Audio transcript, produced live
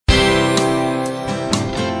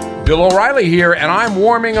Bill O'Reilly here, and I'm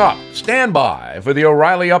warming up. Stand by for the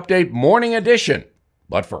O'Reilly Update Morning Edition.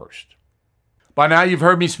 But first, by now you've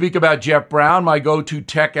heard me speak about Jeff Brown, my go-to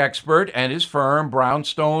tech expert, and his firm,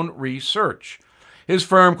 Brownstone Research. His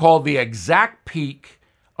firm called the exact peak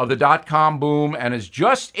of the dot-com boom and has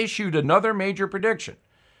just issued another major prediction.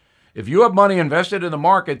 If you have money invested in the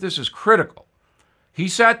market, this is critical. He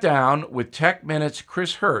sat down with Tech Minute's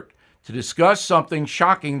Chris Hurt to discuss something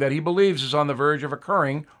shocking that he believes is on the verge of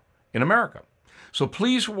occurring in America. So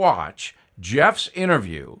please watch Jeff's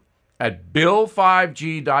interview at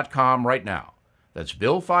Bill5G.com right now. That's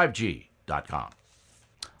Bill5G.com.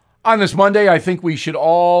 On this Monday, I think we should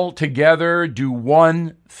all together do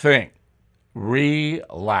one thing: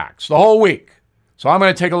 relax the whole week. So I'm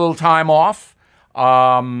going to take a little time off.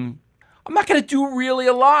 I'm not going to do really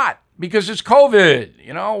a lot because it's COVID.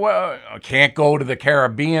 I can't go to the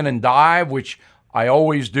Caribbean and dive, which I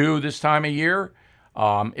always do this time of year.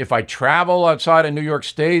 If I travel outside of New York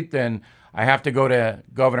State, then I have to go to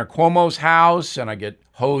Governor Cuomo's house and I get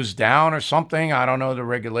hosed down or something. I don't know. The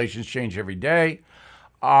regulations change every day.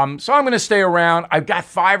 So I'm going to stay around. I've got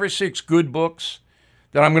 5 or 6 good books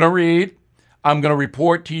that I'm going to read. I'm going to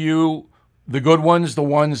report to you the good ones, the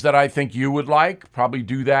ones that I think you would like. Probably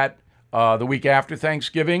do that the week after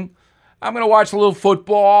Thanksgiving. I'm going to watch a little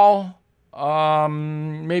football.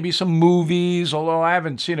 Maybe some movies, although I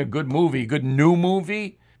haven't seen a good new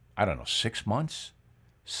movie, I don't know, 6 months.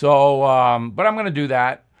 So, but I'm going to do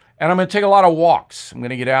that. And I'm going to take a lot of walks. I'm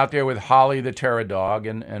going to get out there with Holly, the terror dog,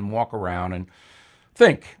 and walk around and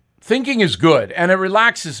think. Thinking is good, and it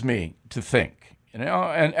relaxes me to think,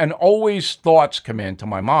 and always thoughts come into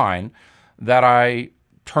my mind that I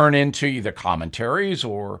turn into either commentaries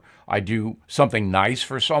or I do something nice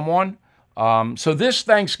for someone. So this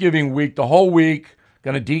Thanksgiving week, the whole week,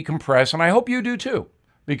 going to decompress, and I hope you do too,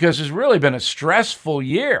 because it's really been a stressful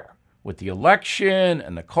year with the election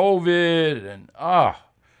and the COVID, and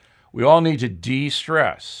we all need to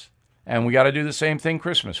de-stress, and we got to do the same thing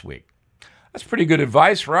Christmas week. That's pretty good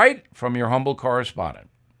advice, right? From your humble correspondent.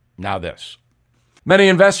 Now this. Many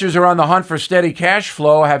investors are on the hunt for steady cash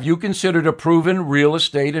flow. Have you considered a proven real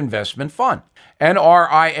estate investment fund?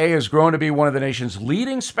 NRIA has grown to be one of the nation's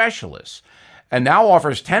leading specialists and now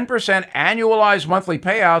offers 10% annualized monthly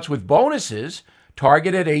payouts with bonuses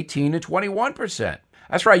targeted 18 to 21%.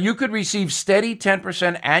 That's right, you could receive steady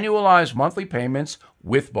 10% annualized monthly payments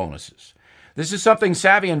with bonuses. This is something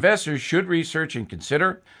savvy investors should research and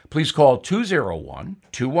consider. Please call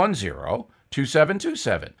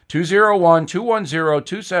 201-210-2727,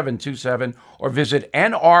 201-210-2727, or visit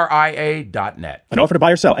NRIA.net. An offer to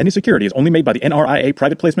buy or sell any security is only made by the NRIA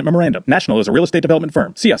Private Placement Memorandum. National is a real estate development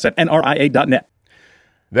firm. See us at NRIA.net.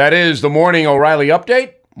 That is the Morning O'Reilly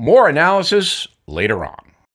Update. More analysis later on.